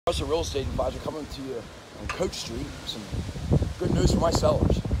Prussia Real Estate Advisor coming to you on Coach Street. Some good news for my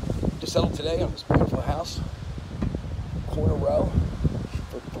sellers. Just settled today on this beautiful house, corner row,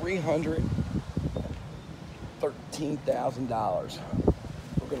 for $313,000.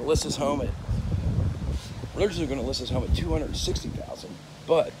 We're going to list this home at, we're originally going to list this home at $260,000,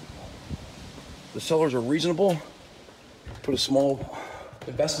 but the sellers are reasonable. Put a small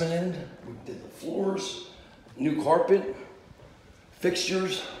investment in. We did the floors, new carpet,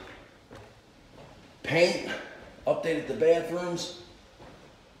 fixtures, paint, updated the bathrooms.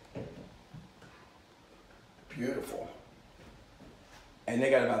 Beautiful. And they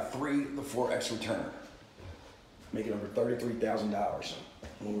got about 3 to 4x return, making over $33,000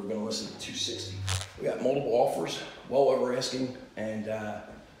 when we're going to list it at $260,000. We got multiple offers, well over asking, and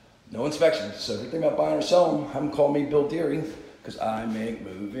no inspections. So if you think about buying or selling, have them call me, Bill Deery, because I make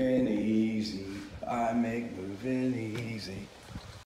moving easy. I make moving easy.